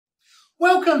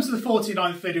Welcome to the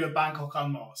 49th video of Bangkok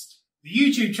Unmasked, the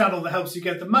YouTube channel that helps you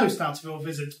get the most out of your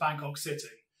visit to Bangkok City.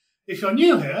 If you're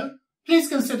new here, please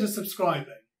consider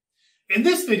subscribing. In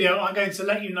this video, I'm going to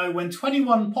let you know when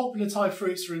 21 popular Thai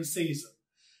fruits are in season.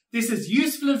 This is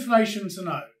useful information to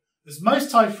know, as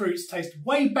most Thai fruits taste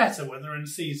way better when they're in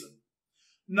season.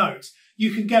 Note,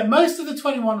 you can get most of the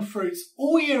 21 fruits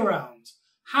all year round.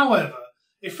 However,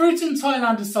 if fruit in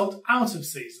Thailand is sold out of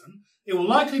season, it will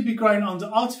likely be grown under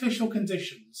artificial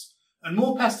conditions, and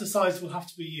more pesticides will have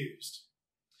to be used.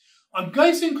 I'm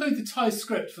going to include the Thai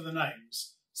script for the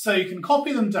names, so you can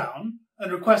copy them down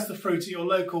and request the fruit at your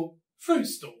local fruit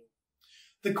stall.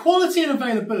 The quality and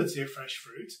availability of fresh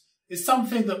fruit is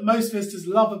something that most visitors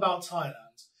love about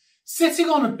Thailand. Sitting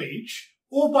on a beach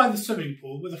or by the swimming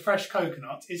pool with a fresh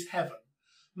coconut is heaven.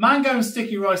 Mango and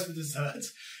sticky rice for dessert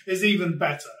is even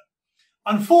better.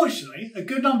 Unfortunately, a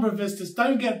good number of visitors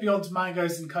don't get beyond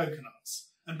mangoes and coconuts,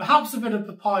 and perhaps a bit of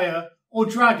papaya or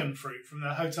dragon fruit from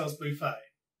their hotel's buffet.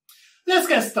 Let's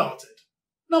get started.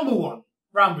 Number 1.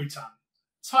 Rambutan.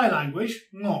 Thai language,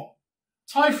 ngo.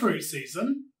 Thai fruit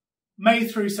season, May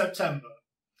through September.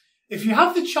 If you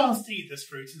have the chance to eat this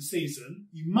fruit in season,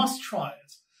 you must try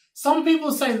it. Some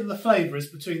people say that the flavour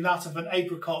is between that of an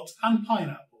apricot and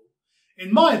pineapple.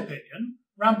 In my opinion,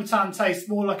 rambutan tastes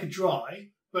more like a dry,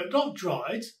 but not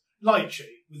dried,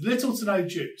 lychee, with little to no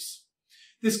juice.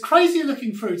 This crazy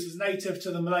looking fruit is native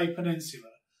to the Malay Peninsula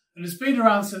and has been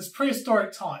around since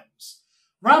prehistoric times.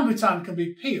 Rambutan can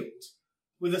be peeled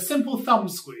with a simple thumb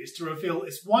squeeze to reveal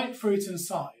its white fruit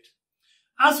inside.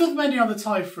 As with many other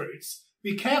Thai fruits,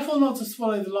 be careful not to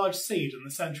swallow the large seed in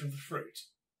the centre of the fruit.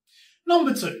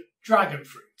 Number 2. Dragon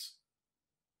fruit.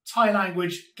 Thai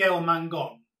language, Gel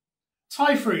Mangon.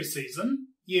 Thai fruit season,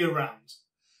 year round.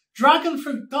 Dragon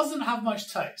fruit doesn't have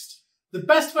much taste. The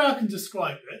best way I can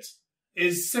describe it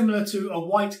is similar to a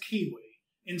white kiwi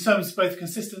in terms of both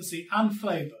consistency and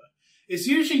flavour. It's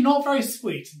usually not very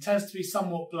sweet and tends to be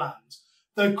somewhat bland,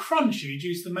 though crunchy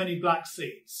due to the many black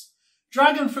seeds.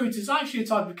 Dragon fruit is actually a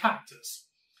type of cactus.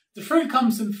 The fruit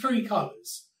comes in 3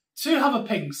 colours. 2 have a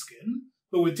pink skin,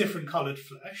 but with different coloured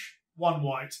flesh, one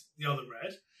white, the other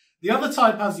red. The other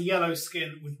type has a yellow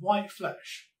skin with white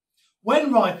flesh.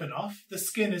 When ripe enough, the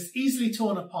skin is easily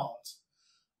torn apart.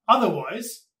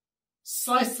 Otherwise,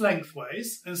 slice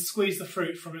lengthways and squeeze the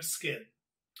fruit from its skin.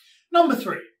 Number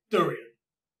 3. Durian.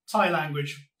 Thai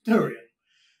language, durian.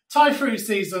 Thai fruit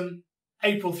season,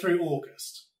 April through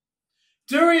August.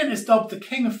 Durian is dubbed the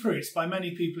king of fruits by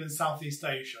many people in Southeast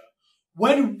Asia.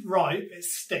 When ripe, it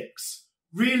stinks.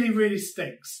 Really, really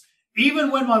stinks.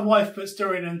 Even when my wife puts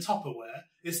durian in Tupperware,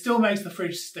 it still makes the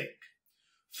fridge stink.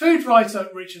 Food writer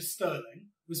Richard Sterling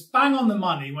was bang on the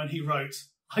money when he wrote,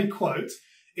 I quote,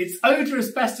 "Its odour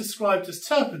is best described as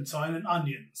turpentine and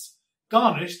onions,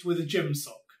 garnished with a gym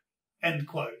sock." End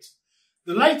quote.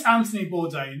 The late Anthony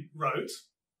Bourdain wrote,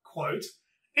 quote,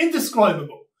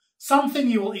 "Indescribable,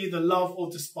 something you will either love or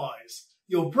despise.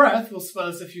 Your breath will smell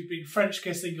as if you've been French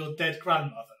kissing your dead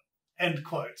grandmother." End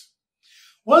quote.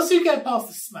 Once you get past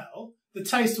the smell, the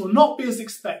taste will not be as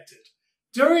expected.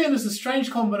 Durian is a strange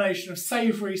combination of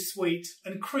savoury, sweet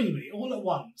and creamy all at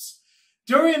once.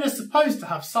 Durian is supposed to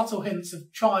have subtle hints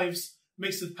of chives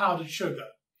mixed with powdered sugar.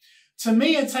 To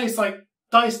me, it tastes like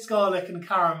diced garlic and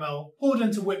caramel poured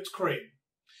into whipped cream.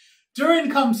 Durian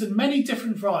comes in many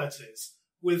different varieties,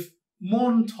 with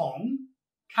Mon Tong,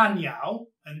 Kanyao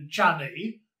and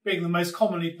Jani being the most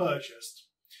commonly purchased.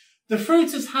 The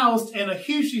fruit is housed in a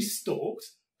hugely stalked,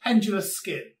 pendulous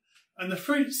skin, and the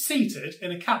fruit seated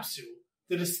in a capsule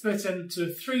that is split into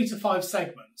 3 to 5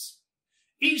 segments.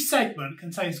 Each segment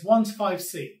contains 1 to 5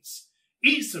 seeds,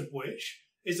 each of which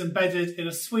is embedded in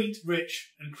a sweet,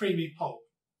 rich and creamy pulp.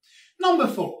 Number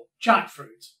 4.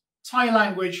 Jackfruit. Thai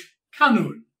language,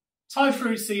 Kanun. Thai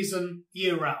fruit season,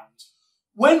 year round.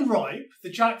 When ripe,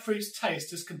 the jackfruit's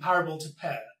taste is comparable to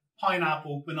pear,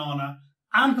 pineapple, banana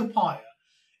and papaya.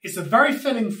 It's a very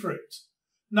filling fruit.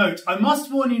 Note, I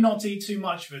must warn you not to eat too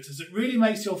much of it as it really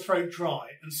makes your throat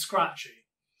dry and scratchy.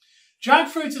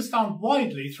 Jackfruit is found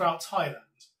widely throughout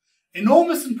Thailand.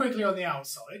 Enormous and prickly on the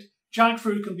outside,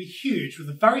 jackfruit can be huge with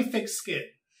a very thick skin.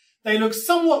 They look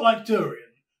somewhat like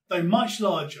durian, though much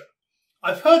larger.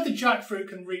 I've heard that jackfruit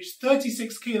can reach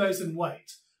 36 kilos in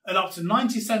weight and up to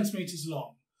 90 centimetres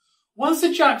long. Once the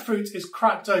jackfruit is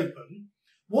cracked open,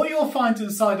 what you'll find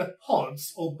inside are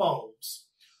pods or bulbs,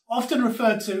 often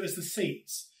referred to as the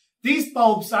seeds. These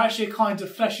bulbs are actually a kind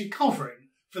of fleshy covering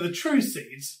for the true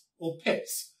seeds, or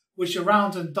pits, which are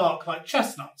round and dark like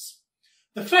chestnuts.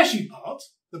 The fleshy part,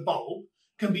 the bulb,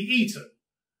 can be eaten,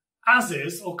 as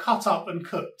is, or cut up and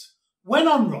cooked. When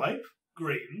unripe,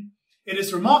 green, It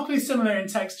is remarkably similar in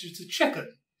texture to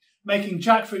chicken, making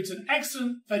jackfruit an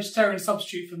excellent vegetarian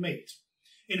substitute for meat.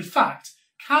 In fact,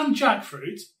 canned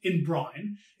jackfruit, in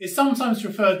brine, is sometimes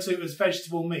referred to as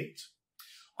vegetable meat.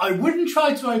 I wouldn't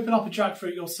try to open up a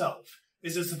jackfruit yourself,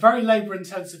 as it's a very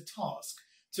labour-intensive task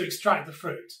to extract the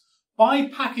fruit. Buy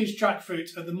packaged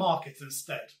jackfruit at the market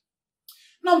instead.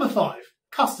 Number 5.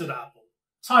 Custard apple.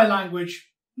 Thai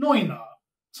language, Noi Na.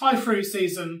 Thai fruit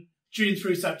season, June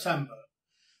through September.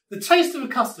 The taste of a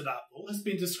custard apple has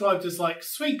been described as like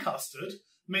sweet custard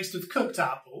mixed with cooked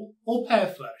apple or pear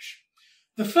flesh.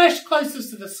 The flesh closest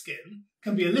to the skin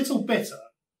can be a little bitter,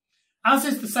 as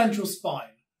is the central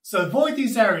spine, so avoid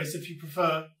these areas if you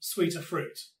prefer sweeter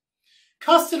fruit.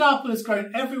 Custard apple is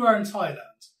grown everywhere in Thailand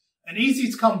and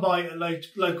easy to come by at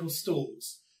local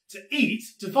stalls. To eat,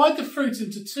 divide the fruit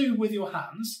into 2 with your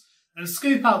hands and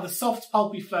scoop out the soft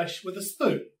pulpy flesh with a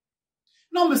spoon.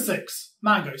 Number 6.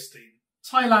 Mangosteen.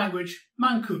 Thai language,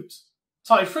 Mangkut.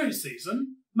 Thai fruit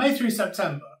season, May through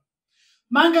September.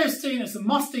 Mangosteen is a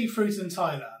must-eat fruit in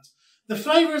Thailand. The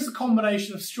flavour is a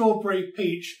combination of strawberry,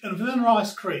 peach and vanilla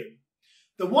ice cream.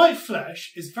 The white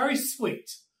flesh is very sweet,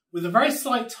 with a very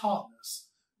slight tartness.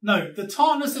 Note, the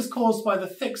tartness is caused by the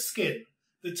thick skin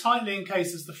that tightly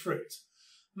encases the fruit.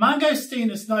 Mangosteen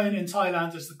is known in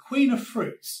Thailand as the queen of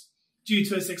fruits due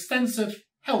to its extensive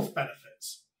health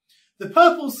benefits. The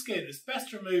purple skin is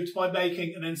best removed by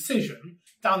making an incision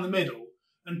down the middle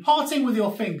and parting with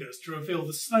your fingers to reveal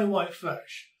the snow-white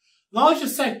flesh. Larger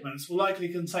segments will likely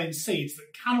contain seeds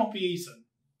that cannot be eaten.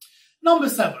 Number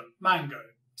 7. Mango.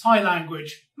 Thai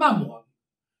language, Mamwan.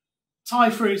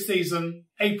 Thai fruit season,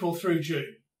 April through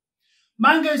June.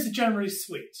 Mangoes are generally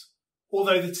sweet,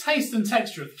 although the taste and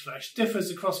texture of the flesh differs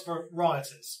across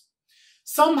varieties.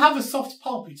 Some have a soft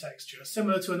pulpy texture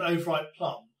similar to an overripe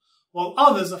plum, while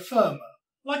others are firmer,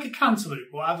 like a cantaloupe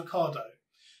or avocado.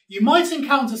 You might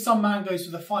encounter some mangoes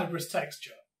with a fibrous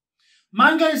texture.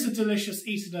 Mangoes are delicious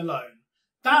eaten alone.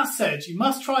 That said, you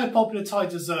must try a popular Thai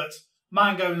dessert,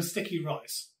 mango and sticky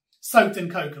rice, soaked in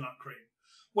coconut cream.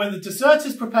 When the dessert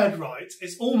is prepared right,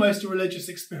 it's almost a religious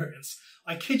experience.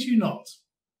 I kid you not.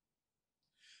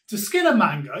 To skin a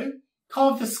mango,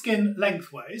 carve the skin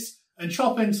lengthways and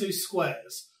chop into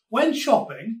squares. When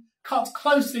chopping, cut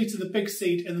closely to the big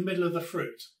seed in the middle of the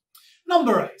fruit.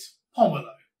 Number 8.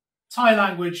 Pomelo. Thai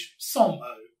language,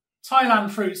 Som-o.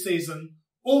 Thailand fruit season,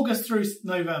 August through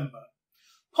November.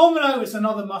 Pomelo is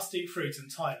another must-eat fruit in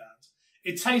Thailand.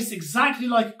 It tastes exactly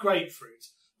like a grapefruit,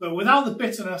 but without the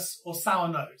bitterness or sour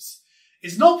notes.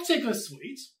 It's not particularly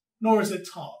sweet, nor is it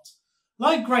tart.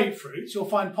 Like grapefruit, you'll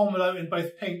find pomelo in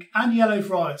both pink and yellow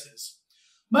varieties.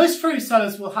 Most fruit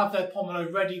sellers will have their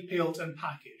pomelo ready peeled and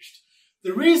packaged.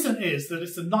 The reason is that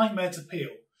it's a nightmare to peel.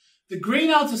 The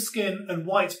green outer skin and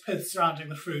white pith surrounding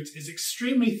the fruit is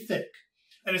extremely thick,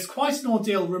 and it's quite an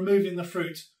ordeal removing the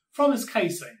fruit from its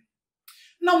casing.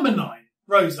 Number 9.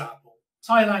 Rose apple.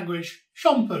 Thai language,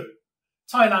 Shompu.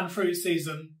 Thailand fruit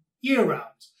season, year-round.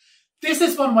 This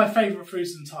is one of my favourite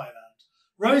fruits in Thailand.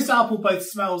 Rose apple both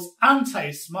smells and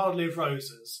tastes mildly of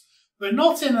roses, but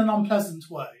not in an unpleasant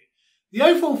way. The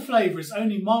overall flavour is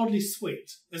only mildly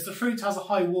sweet, as the fruit has a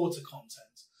high water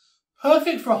content.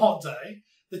 Perfect for a hot day,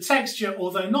 the texture,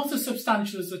 although not as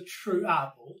substantial as a true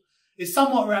apple, is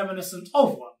somewhat reminiscent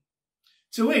of one.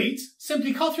 To eat,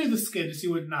 simply cut through the skin as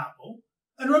you would an apple,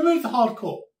 and remove the hard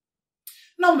core.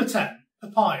 Number 10.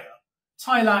 Papaya.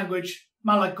 Thai language,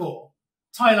 Malagor.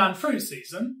 Thailand fruit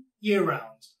season,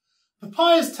 year-round.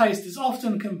 Papaya's taste is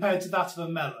often compared to that of a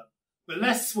melon, but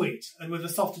less sweet and with a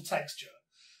softer texture.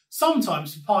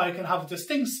 Sometimes papaya can have a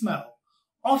distinct smell,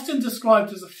 often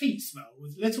described as a feet smell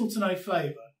with little to no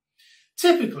flavour.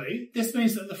 Typically, this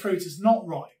means that the fruit is not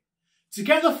ripe. To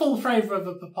get the full flavour of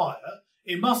a papaya,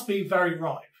 it must be very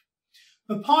ripe.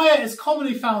 Papaya is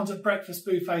commonly found at breakfast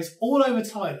buffets all over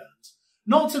Thailand,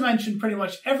 not to mention pretty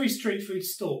much every street food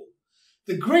stall.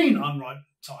 The green unripe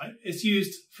type is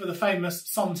used for the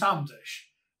famous som tam dish,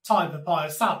 Thai papaya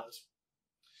salad.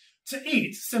 To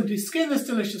eat, simply skin this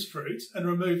delicious fruit and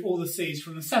remove all the seeds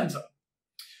from the centre.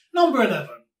 Number 11.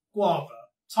 Guava.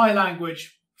 Thai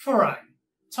language, Farang.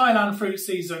 Thailand fruit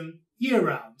season,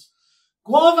 year-round.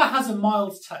 Guava has a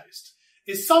mild taste.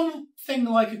 It's something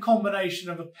like a combination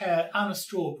of a pear and a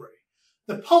strawberry.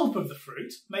 The pulp of the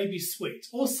fruit may be sweet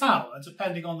or sour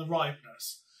depending on the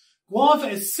ripeness. Guava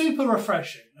is super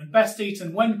refreshing and best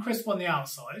eaten when crisp on the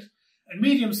outside and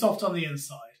medium soft on the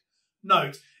inside.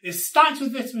 Note, it's stacked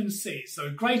with vitamin C, so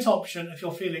a great option if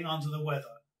you're feeling under the weather.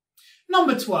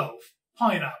 Number 12.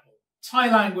 Pineapple. Thai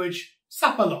language,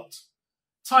 Sapalot.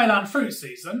 Thailand fruit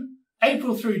season,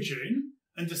 April through June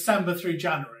and December through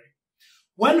January.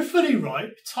 When fully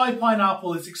ripe, Thai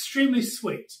pineapple is extremely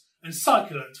sweet and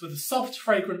succulent with a soft,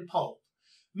 fragrant pulp.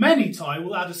 Many Thai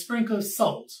will add a sprinkle of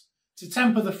salt to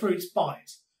temper the fruit's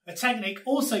bite, a technique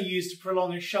also used to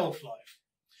prolong its shelf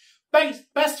life.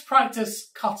 Best practice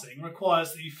cutting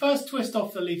requires that you first twist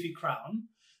off the leafy crown,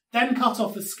 then cut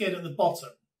off the skin at the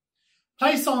bottom.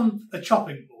 Place on a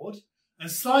chopping board and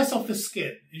slice off the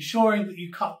skin, ensuring that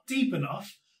you cut deep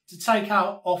enough to take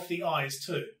out off the eyes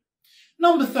too.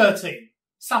 Number 13,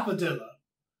 Sapodilla.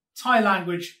 Thai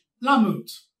language, Lamut.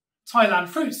 Thailand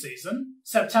fruit season,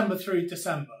 September through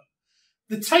December.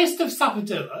 The taste of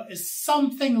sapodilla is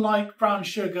something like brown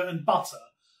sugar and butter,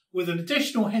 with an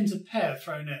additional hint of pear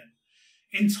thrown in.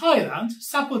 In Thailand,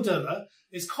 sapodilla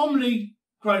is commonly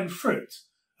grown fruit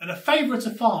and a favourite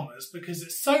of farmers because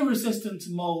it's so resistant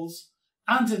to moles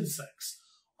and insects.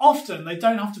 Often they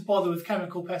don't have to bother with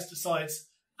chemical pesticides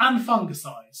and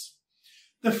fungicides.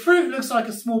 The fruit looks like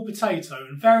a small potato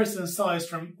and varies in size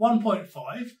from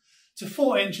 1.5 to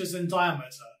 4 inches in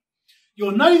diameter.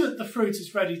 You'll know that the fruit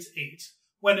is ready to eat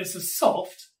when it's as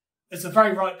soft as a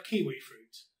very ripe kiwi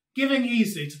fruit, giving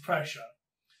easily to pressure.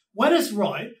 When it's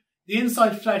ripe, the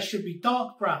inside flesh should be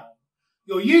dark brown.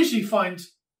 You'll usually find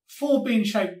 4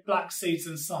 bean-shaped black seeds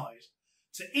inside.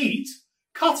 To eat,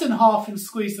 cut in half and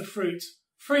squeeze the fruit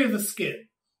free of the skin,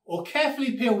 or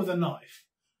carefully peel with a knife.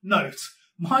 Note,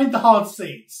 mind the hard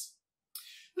seeds.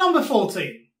 Number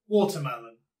 14,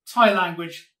 watermelon. Thai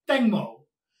language, Deng Mo.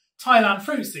 Thailand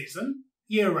fruit season,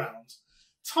 year-round.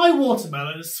 Thai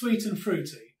watermelon is sweet and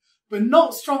fruity, but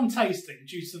not strong tasting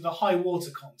due to the high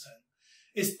water content.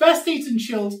 It's best eaten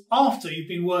chilled after you've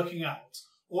been working out,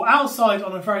 or outside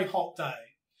on a very hot day.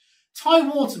 Thai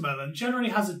watermelon generally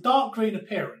has a dark green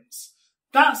appearance.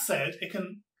 That said, it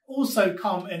can also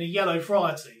come in a yellow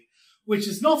variety, which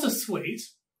is not as sweet,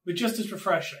 but just as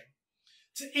refreshing.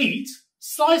 To eat,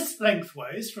 slice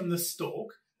lengthways from the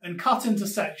stalk and cut into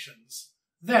sections.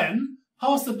 Then,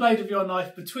 pass the blade of your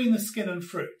knife between the skin and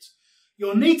fruit.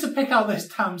 You'll need to pick out those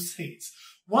damn seeds.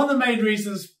 One of the main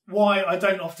reasons why I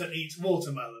don't often eat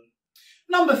watermelon.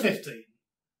 Number 15.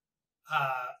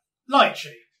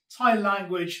 Lychee. Thai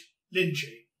language,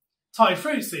 lychee. Thai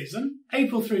fruit season,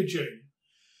 April through June.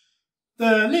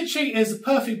 The lychee is a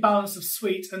perfect balance of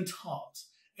sweet and tart.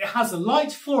 It has a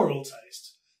light floral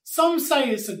taste. Some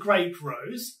say it's a grape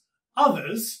rose,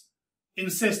 others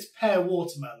insist pear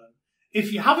watermelon.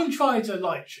 If you haven't tried a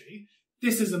lychee,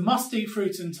 this is a must-eat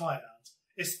fruit in Thailand,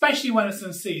 especially when it's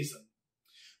in season.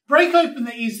 Break open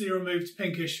the easily removed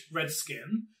pinkish red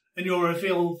skin and you'll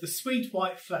reveal the sweet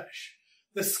white flesh.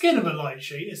 The skin of a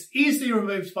lychee is easily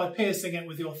removed by piercing it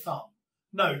with your thumb.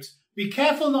 Note, be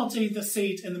careful not to eat the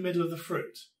seed in the middle of the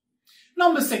fruit.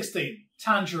 Number 16,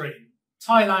 tangerine.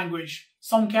 Thai language,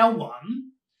 Songkhel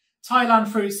Wan. Thailand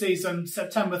fruit season,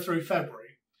 September through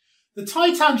February. The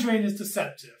Thai tangerine is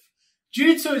deceptive.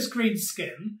 Due to its green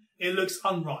skin, it looks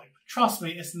unripe. Trust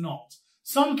me, it's not.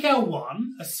 Songkhel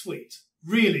Wan are sweet,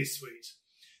 really sweet.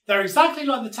 They're exactly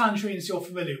like the tangerines you're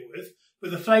familiar with, but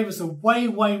the flavours are way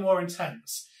more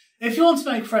intense. If you want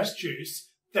to make fresh juice,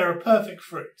 they're a perfect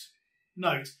fruit.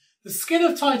 Note, the skin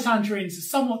of Thai tangerines is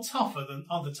somewhat tougher than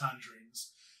other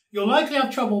tangerines. You'll likely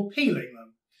have trouble peeling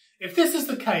them. If this is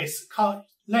the case, cut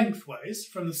lengthways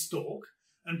from the stalk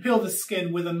and peel the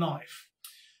skin with a knife.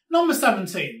 Number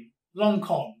 17, Long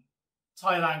Kong.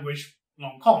 Thai language,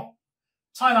 Long Kong.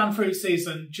 Thailand fruit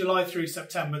season, July through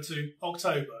September to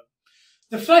October.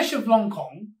 The flesh of Long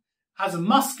Kong has a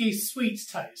musky, sweet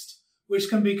taste, which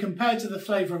can be compared to the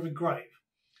flavour of a grape.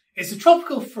 It's a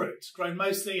tropical fruit grown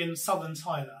mostly in southern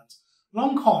Thailand.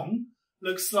 Long Kong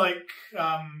looks like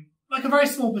a very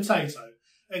small potato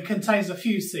and contains a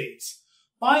few seeds.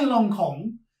 Buying Long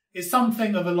Kong is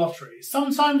something of a lottery.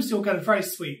 Sometimes you'll get a very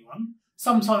sweet one,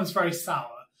 sometimes very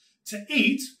sour. To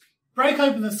eat, break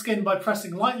open the skin by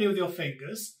pressing lightly with your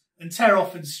fingers and tear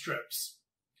off in strips.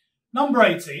 Number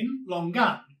 18,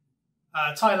 Longan.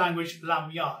 Thai language,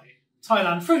 Lam Yai.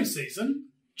 Thailand fruit season,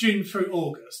 June through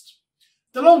August.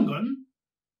 The longan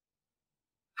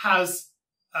has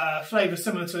a flavour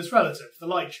similar to its relative, the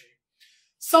lychee.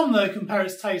 Some, though, compare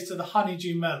its taste to the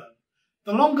honeydew melon.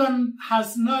 The longan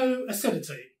has no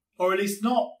acidity, or at least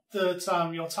not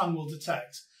that your tongue will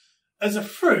detect. As a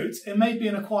fruit, it may be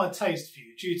an acquired taste for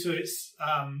you due to its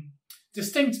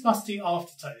distinct musty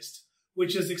aftertaste,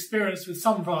 which is experienced with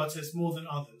some varieties more than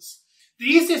others. The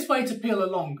easiest way to peel a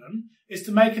longan is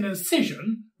to make an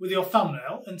incision with your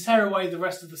thumbnail and tear away the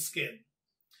rest of the skin.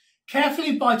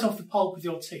 Carefully bite off the pulp with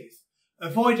your teeth,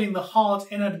 avoiding the hard,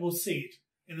 inedible seed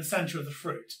in the centre of the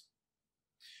fruit.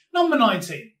 Number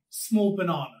 19, small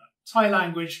banana. Thai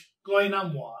language, Gloi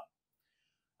Nam Wa.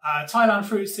 Thailand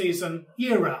fruit season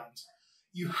year-round.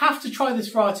 You have to try this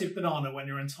variety of banana when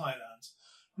you're in Thailand.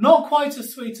 Not quite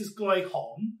as sweet as Gloi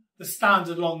Hong, the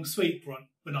standard long sweet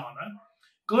banana.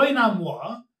 Gloi Nam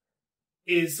Wa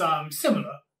is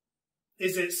similar.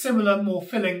 Is its similar, more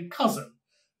filling cousin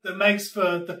that makes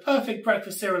for the perfect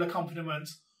breakfast cereal accompaniment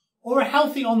or a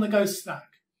healthy on-the-go snack.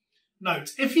 Note,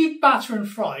 if you batter and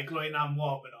fry Gloi Nam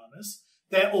Wa bananas,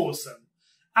 they're awesome.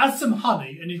 Add some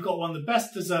honey and you've got one of the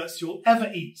best desserts you'll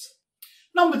ever eat.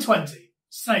 Number 20,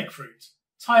 snake fruit.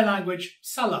 Thai language,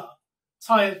 sala.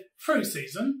 Thai fruit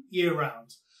season,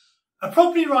 year-round. A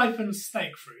properly ripened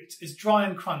snake fruit is dry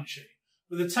and crunchy,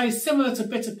 with a taste similar to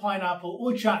bitter pineapple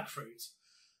or jackfruit.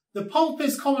 The pulp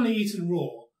is commonly eaten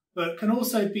raw, but can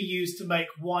also be used to make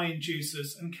wine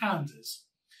juices and candies.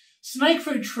 Snake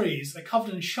fruit trees are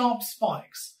covered in sharp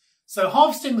spikes, so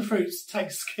harvesting the fruits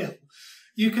takes skill.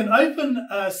 You can open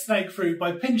a snake fruit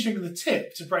by pinching the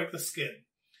tip to break the skin,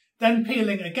 then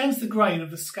peeling against the grain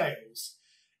of the scales.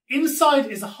 Inside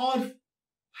is a hard,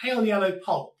 pale yellow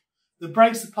pulp that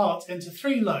breaks apart into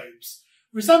 3 lobes,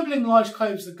 resembling large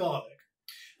cloves of garlic.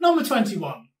 Number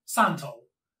 21, santol.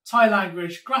 Thai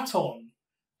language, graton.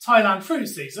 Thailand fruit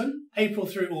season, April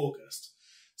through August.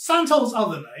 Santol's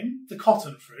other name, the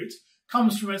cotton fruit,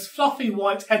 comes from its fluffy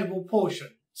white edible portion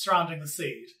surrounding the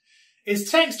seed.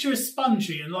 Its texture is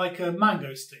spongy and like a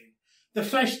mangosteen. The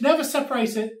flesh never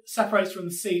separates from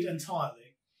the seed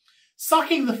entirely.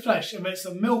 Sucking the flesh emits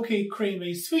a milky,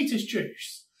 creamy, sweetish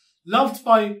juice, loved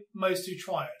by most who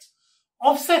try it.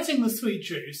 Offsetting the sweet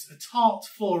juice, a tart,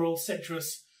 floral,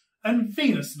 citrus, and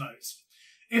Venus note.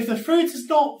 If the fruit is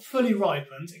not fully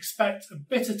ripened, expect a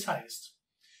bitter taste.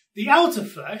 The outer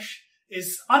flesh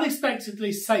is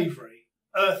unexpectedly savoury,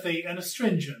 earthy, and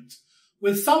astringent,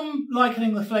 with some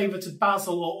likening the flavour to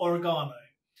basil or oregano.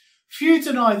 Few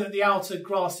deny that the outer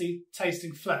grassy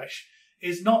tasting flesh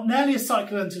is not nearly as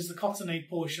succulent as the cottony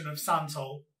portion of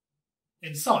santol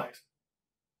inside.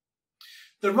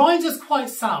 The rind is quite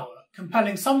sour,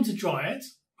 compelling some to dry it,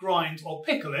 grind or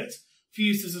pickle it for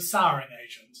use as a souring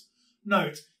agent.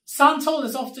 Note, santol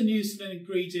is often used as an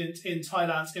ingredient in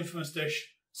Thailand's infamous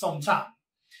dish som tam.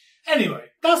 Anyway,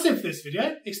 that's it for this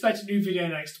video. Expect a new video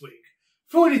next week.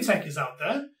 For all you techies out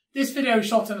there, this video is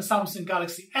shot on a Samsung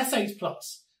Galaxy S8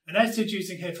 Plus and edited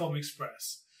using HitFilm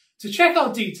Express. To check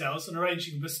out details on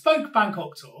arranging a bespoke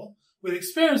Bangkok tour with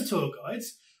experienced tour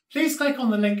guides, please click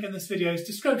on the link in this video's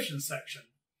description section.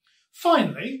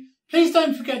 Finally, please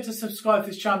don't forget to subscribe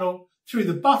to this channel through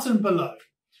the button below.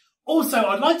 Also,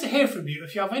 I'd like to hear from you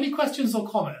if you have any questions or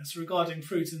comments regarding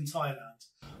fruit in Thailand.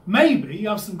 Maybe you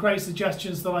have some great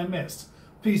suggestions that I missed.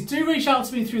 Please do reach out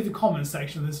to me through the comments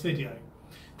section of this video.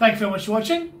 Thank you very much for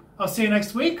watching. I'll see you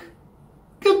next week.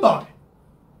 Goodbye.